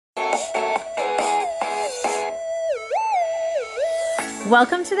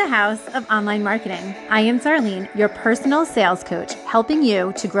Welcome to the House of Online Marketing. I am Darlene, your personal sales coach, helping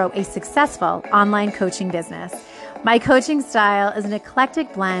you to grow a successful online coaching business. My coaching style is an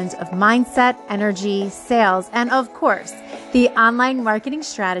eclectic blend of mindset, energy, sales, and of course, the online marketing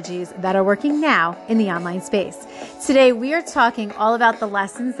strategies that are working now in the online space. Today, we are talking all about the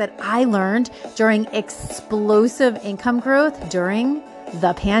lessons that I learned during explosive income growth during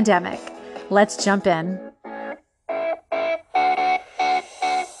the pandemic. Let's jump in.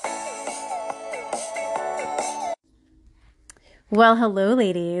 Well, hello,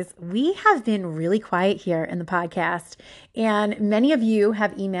 ladies. We have been really quiet here in the podcast, and many of you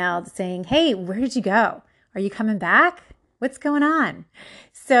have emailed saying, hey, where did you go? Are you coming back? What's going on?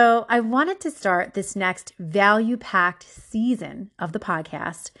 So I wanted to start this next value-packed season of the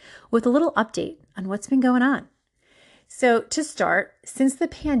podcast with a little update on what's been going on. So to start, since the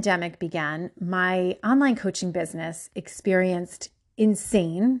pandemic began, my online coaching business experienced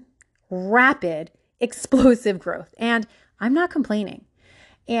insane, rapid, explosive growth, and I'm not complaining.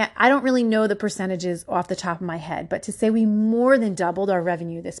 And I don't really know the percentages off the top of my head, but to say we more than doubled our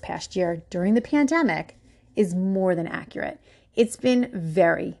revenue this past year during the pandemic is more than accurate. It's been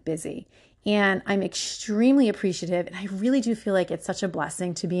very busy, and I'm extremely appreciative. And I really do feel like it's such a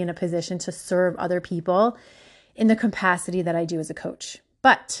blessing to be in a position to serve other people in the capacity that I do as a coach.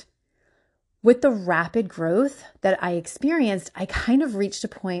 But with the rapid growth that I experienced, I kind of reached a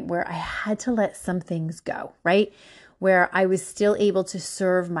point where I had to let some things go, right? Where I was still able to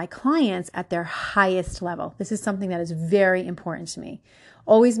serve my clients at their highest level. This is something that is very important to me.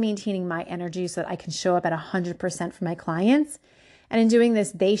 Always maintaining my energy so that I can show up at 100% for my clients. And in doing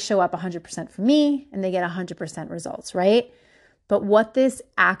this, they show up 100% for me and they get 100% results, right? But what this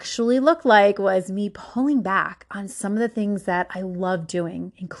actually looked like was me pulling back on some of the things that I love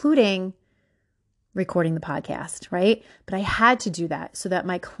doing, including recording the podcast, right? But I had to do that so that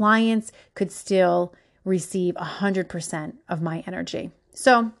my clients could still receive 100% of my energy.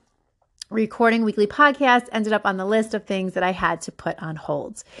 So recording weekly podcasts ended up on the list of things that I had to put on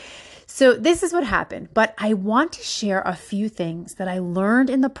hold. So this is what happened, but I want to share a few things that I learned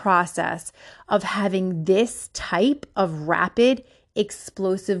in the process of having this type of rapid,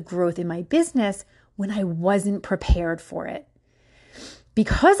 explosive growth in my business when I wasn't prepared for it.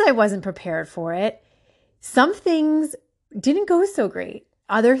 Because I wasn't prepared for it, some things didn't go so great.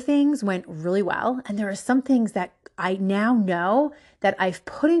 Other things went really well. And there are some things that I now know that I've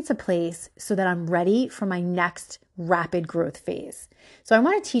put into place so that I'm ready for my next rapid growth phase. So I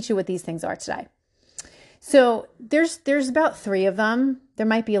want to teach you what these things are today. So there's about 3 of them. There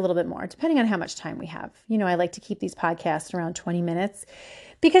might be a little bit more, depending on how much time we have. You know, I like to keep these podcasts around 20 minutes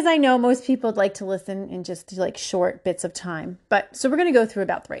because I know most people would like to listen in just like short bits of time. But so we're going to go through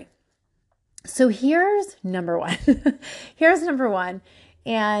about 3. So here's number 1. Here's number 1.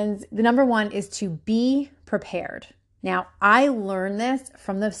 And the number 1 is to be prepared. Now, I learned this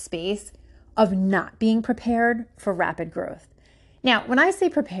from the space of not being prepared for rapid growth. Now, when I say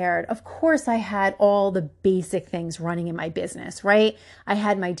prepared, of course, I had all the basic things running in my business, right? I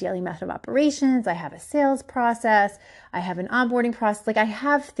had my daily method of operations. I have a sales process. I have an onboarding process. Like I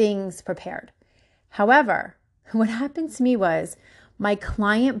have things prepared. However, what happened to me was my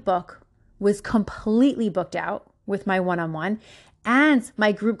client book was completely booked out with my one-on-one and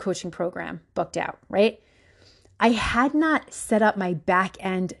my group coaching program booked out, right? I had not set up my back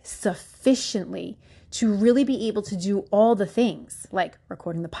end sufficiently to really be able to do all the things like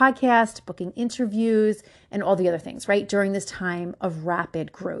recording the podcast, booking interviews, and all the other things, right? During this time of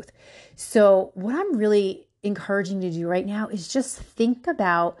rapid growth. So what I'm really encouraging you to do right now is just think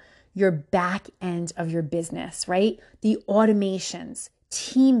about your back end of your business, right? The automations,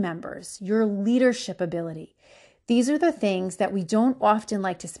 team members, your leadership ability. These are the things that we don't often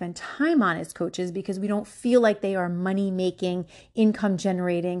like to spend time on as coaches because we don't feel like they are money-making,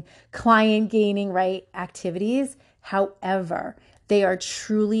 income-generating, client-gaining, right, activities. However, they are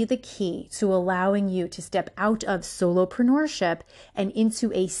truly the key to allowing you to step out of solopreneurship and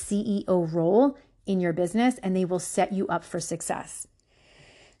into a CEO role in your business, and they will set you up for success.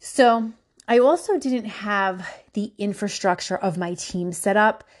 So I also didn't have the infrastructure of my team set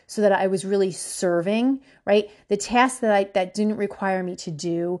up so that I was really serving, right? The tasks that didn't require me to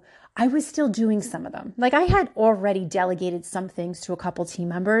do, I was still doing some of them. Like I had already delegated some things to a couple team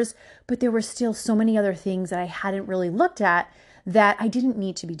members, but there were still so many other things that I hadn't really looked at that I didn't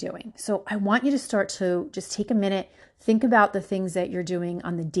need to be doing. So I want you to start to just take a minute, think about the things that you're doing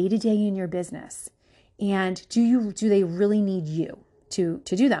on the day-to-day in your business. And do they really need you to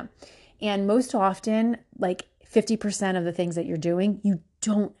do them? And most often, like 50% of the things that you're doing, you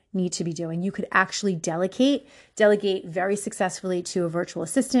don't need to be doing. You could actually delegate very successfully to a virtual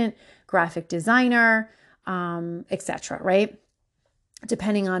assistant, graphic designer, etc., right?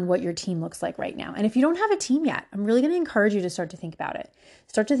 Depending on what your team looks like right now. And if you don't have a team yet, I'm really going to encourage you to start to think about it.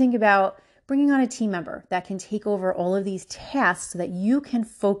 Start to think about bringing on a team member that can take over all of these tasks so that you can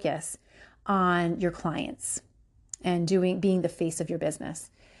focus on your clients and being the face of your business.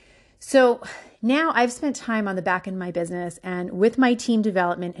 So now I've spent time on the back end of my business and with my team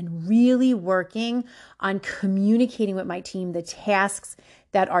development and really working on communicating with my team the tasks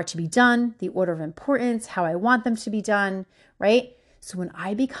that are to be done, the order of importance, how I want them to be done, right? So when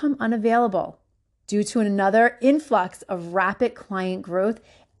I become unavailable due to another influx of rapid client growth,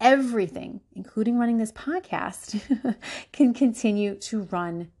 everything, including running this podcast, can continue to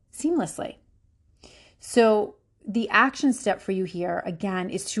run seamlessly. So the action step for you here, again,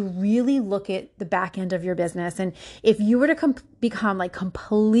 is to really look at the back end of your business. And if you were to become like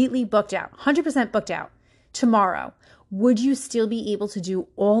completely booked out, 100% booked out tomorrow, would you still be able to do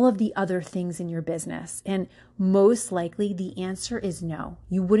all of the other things in your business? And most likely the answer is no.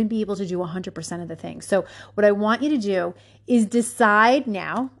 You wouldn't be able to do 100% of the things. So what I want you to do is decide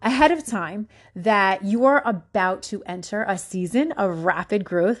now ahead of time that you are about to enter a season of rapid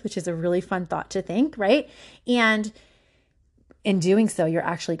growth, which is a really fun thought to think, right? And in doing so, you're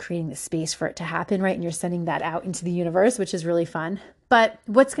actually creating the space for it to happen, right? And you're sending that out into the universe, which is really fun. But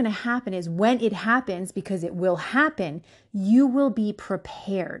what's going to happen is when it happens, because it will happen, you will be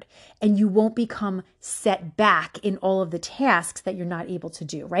prepared and you won't become set back in all of the tasks that you're not able to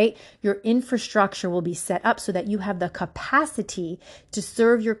do, right? Your infrastructure will be set up so that you have the capacity to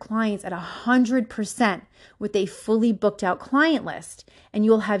serve your clients at 100% with a fully booked out client list. And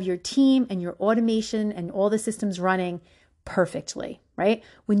you'll have your team and your automation and all the systems running perfectly, right?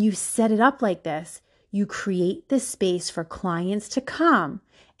 When you set it up like this, you create the space for clients to come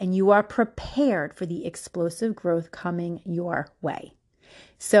and you are prepared for the explosive growth coming your way.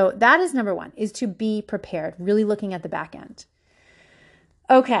 So that is number one, is to be prepared, really looking at the back end.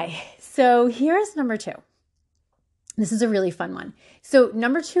 Okay, so here's number two. This is a really fun one. So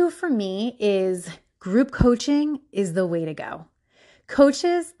number two for me is group coaching is the way to go.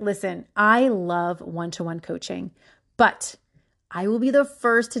 Coaches, listen, I love one-to-one coaching, but I will be the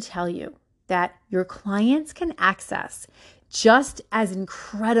first to tell you that your clients can access just as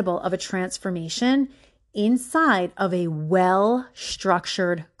incredible of a transformation inside of a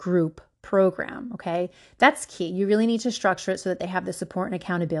well-structured group program, okay? That's key. You really need to structure it so that they have the support and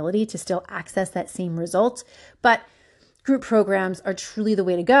accountability to still access that same result. But group programs are truly the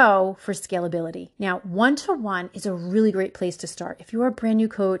way to go for scalability. Now, one-to-one is a really great place to start. If you're a brand new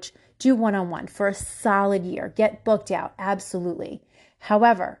coach, do one-on-one for a solid year. Get booked out, absolutely.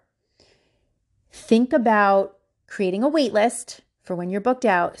 However, think about creating a wait list for when you're booked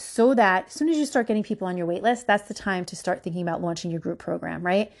out so that as soon as you start getting people on your wait list, that's the time to start thinking about launching your group program,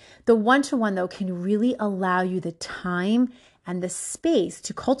 right? The one-to-one, though, can really allow you the time and the space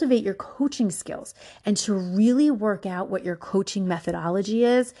to cultivate your coaching skills and to really work out what your coaching methodology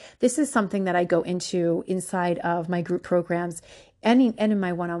is. This is something that I go into inside of my group programs and in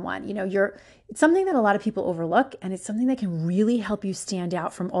my one-on-one. You know, it's something that a lot of people overlook, and it's something that can really help you stand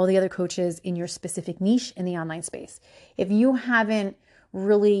out from all the other coaches in your specific niche in the online space. If you haven't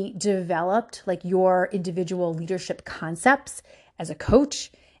really developed like your individual leadership concepts as a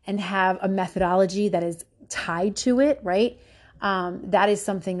coach and have a methodology that is tied to it, right? That is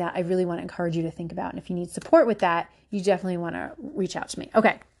something that I really want to encourage you to think about. And if you need support with that, you definitely want to reach out to me.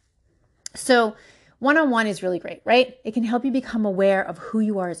 Okay. So one-on-one is really great, right? It can help you become aware of who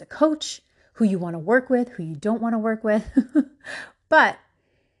you are as a coach, who you want to work with, who you don't want to work with. But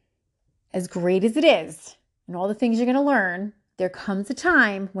as great as it is, and all the things you're going to learn, there comes a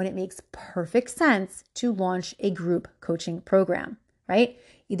time when it makes perfect sense to launch a group coaching program, right?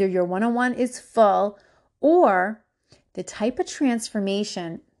 Either your one-on-one is full, or the type of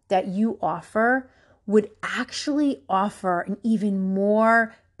transformation that you offer would actually offer an even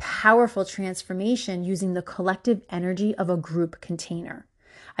more powerful transformation using the collective energy of a group container.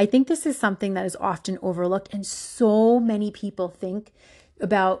 I think this is something that is often overlooked, and so many people think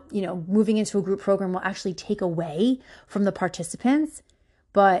about, moving into a group program will actually take away from the participants.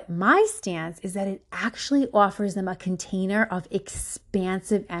 But my stance is that it actually offers them a container of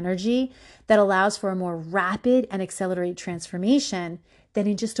expansive energy that allows for a more rapid and accelerated transformation than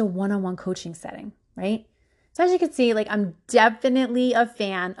in just a one-on-one coaching setting, right? So as you can see, I'm definitely a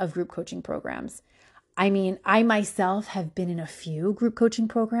fan of group coaching programs. I mean, I myself have been in a few group coaching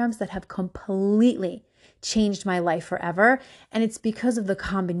programs that have completely changed my life forever. And it's because of the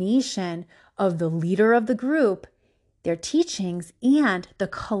combination of the leader of the group their teachings, and the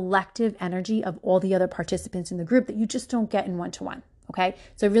collective energy of all the other participants in the group that you just don't get in one-to-one. Okay.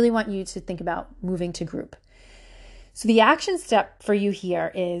 So I really want you to think about moving to group. So the action step for you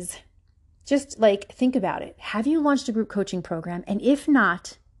here is just like, think about it. Have you launched a group coaching program? And if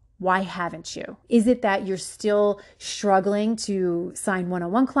not, why haven't you? Is it that you're still struggling to sign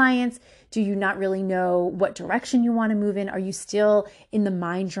one-on-one clients? Do you not really know what direction you want to move in? Are you still in the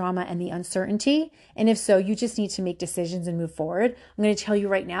mind drama and the uncertainty? And if so, you just need to make decisions and move forward. I'm going to tell you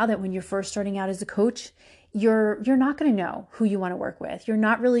right now that when you're first starting out as a coach, you're not going to know who you want to work with. You're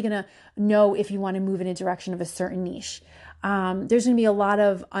not really going to know if you want to move in a direction of a certain niche. There's going to be a lot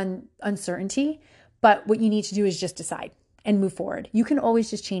of uncertainty, but what you need to do is just decide and move forward. You can always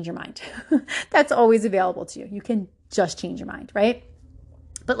just change your mind. That's always available to you. You can just change your mind, right?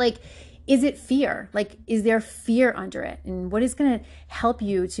 But like, is it fear? Like, is there fear under it? And what is going to help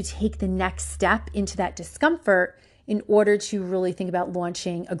you to take the next step into that discomfort in order to really think about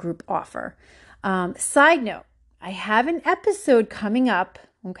launching a group offer? Side note, I have an episode coming up,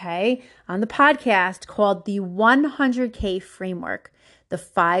 okay, on the podcast called the 100K Framework, the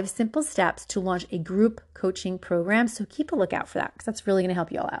 5 simple steps to launch a group coaching program. So keep a lookout for that because that's really going to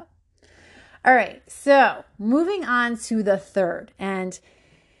help you all out. All right. So moving on to the third, and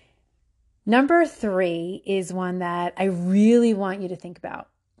number 3 is one that I really want you to think about.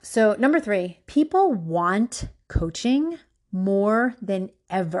 So number 3, people want coaching more than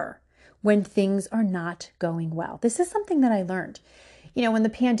ever when things are not going well. This is something that I learned. You know, when the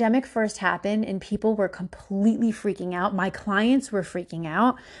pandemic first happened and people were completely freaking out, my clients were freaking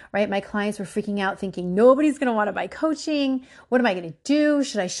out, right? My clients were freaking out thinking, nobody's going to want to buy coaching. What am I going to do?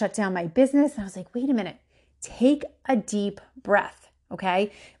 Should I shut down my business? And I was like, wait a minute, take a deep breath,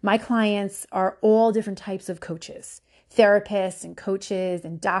 okay? My clients are all different types of coaches, therapists and coaches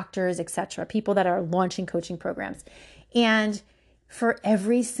and doctors, etc., people that are launching coaching programs. And for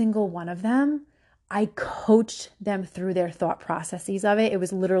every single one of them, I coached them through their thought processes of it. It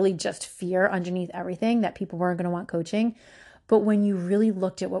was literally just fear underneath everything that people weren't going to want coaching. But when you really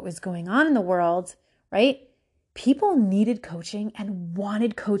looked at what was going on in the world, right? People needed coaching and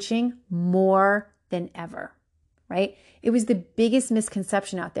wanted coaching more than ever, right? It was the biggest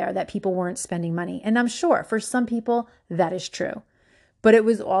misconception out there that people weren't spending money. And I'm sure for some people that is true. But it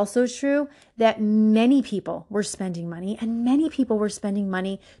was also true that many people were spending money and many people were spending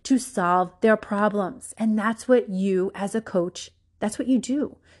money to solve their problems. And that's what you as a coach, that's what you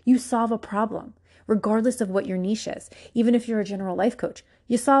do. You solve a problem, regardless of what your niche is. Even if you're a general life coach,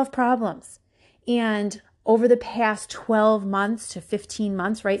 you solve problems. And over the past 12 months to 15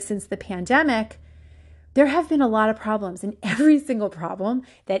 months, right, since the pandemic, there have been a lot of problems, and every single problem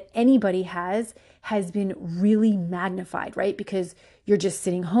that anybody has been really magnified, right? Because you're just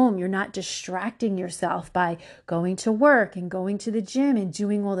sitting home. You're not distracting yourself by going to work and going to the gym and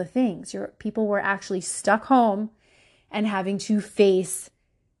doing all the things. People were actually stuck home and having to face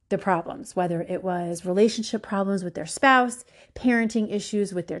the problems, whether it was relationship problems with their spouse, parenting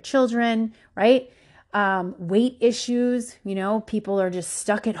issues with their children, right? Weight issues, people are just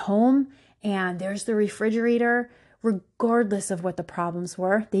stuck at home and there's the refrigerator. Regardless of what the problems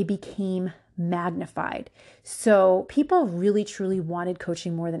were, they became magnified. So people really, truly wanted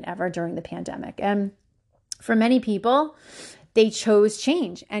coaching more than ever during the pandemic. And for many people, they chose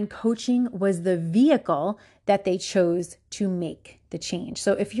change, and coaching was the vehicle that they chose to make the change.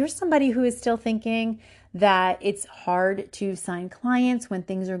 So if you're somebody who is still thinking that it's hard to sign clients when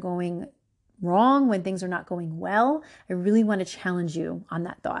things are going wrong, when things are not going well, I really want to challenge you on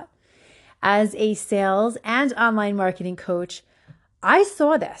that thought. As a sales and online marketing coach, I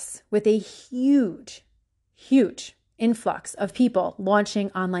saw this with a huge influx of people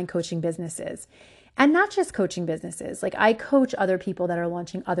launching online coaching businesses. And not just coaching businesses. Like, I coach other people that are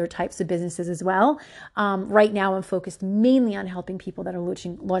launching other types of businesses as well. Right now, I'm focused mainly on helping people that are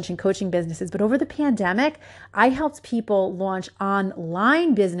launching coaching businesses. But over the pandemic, I helped people launch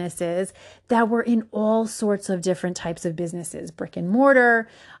online businesses that were in all sorts of different types of businesses, brick and mortar,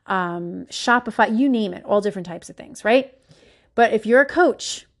 Shopify, you name it, all different types of things, right? But if you're a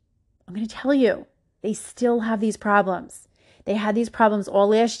coach, I'm going to tell you, they still have these problems. They had these problems all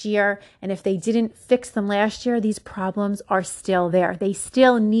last year, and if they didn't fix them last year, these problems are still there. They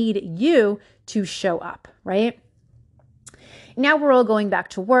still need you to show up, right? Now we're all going back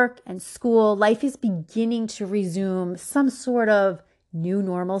to work and school. Life is beginning to resume some sort of new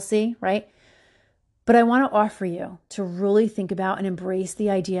normalcy, right? But I want to offer you to really think about and embrace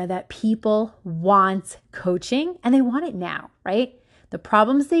the idea that people want coaching, and they want it now, right? The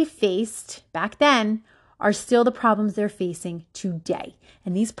problems they faced back then are still the problems they're facing today.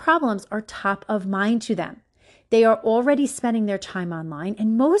 And these problems are top of mind to them. They are already spending their time online,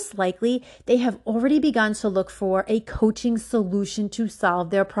 and most likely they have already begun to look for a coaching solution to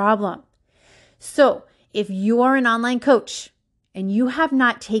solve their problem. So if you are an online coach and you have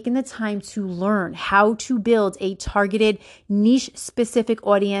not taken the time to learn how to build a targeted niche specific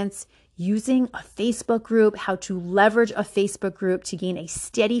audience using a Facebook group, how to leverage a Facebook group to gain a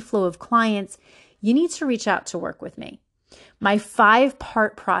steady flow of clients, you need to reach out to work with me. My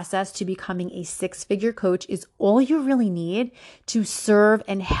 5-part process to becoming a 6-figure coach is all you really need to serve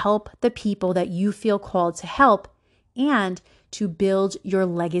and help the people that you feel called to help and to build your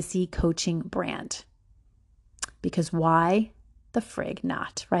legacy coaching brand. Because why the frig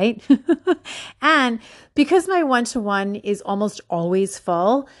not, right? And because my one-to-one is almost always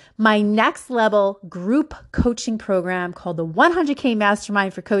full, my next level group coaching program called the 100K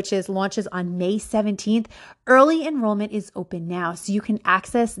Mastermind for Coaches launches on May 17th. Early enrollment is open now, so you can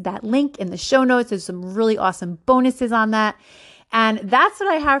access that link in the show notes. There's some really awesome bonuses on that. And that's what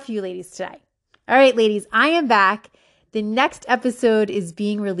I have for you ladies today. All right, ladies, I am back. The next episode is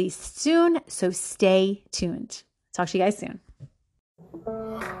being released soon, so stay tuned. Talk to you guys soon.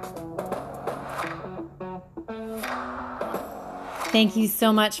 Thank you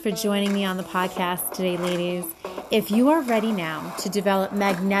so much for joining me on the podcast today, ladies. If you are ready now to develop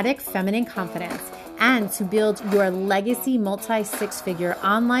magnetic feminine confidence and to build your legacy multi-6-figure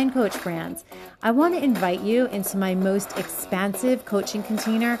online coach brands, I want to invite you into my most expansive coaching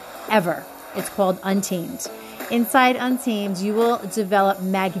container ever. It's called Untamed. Inside Untamed, you will develop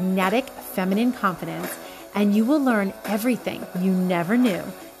magnetic feminine confidence and you will learn everything you never knew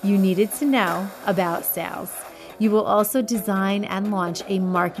you needed to know about sales. You will also design and launch a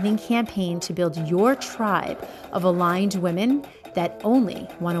marketing campaign to build your tribe of aligned women that only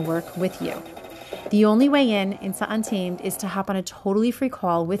want to work with you. The only way into Untamed is to hop on a totally free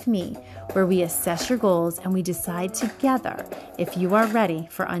call with me where we assess your goals and we decide together if you are ready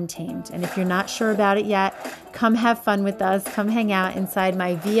for Untamed. And if you're not sure about it yet, come have fun with us. Come hang out inside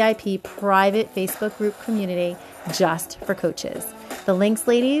my VIP private Facebook group community just for coaches. The links,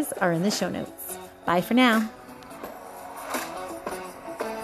 ladies, are in the show notes. Bye for now.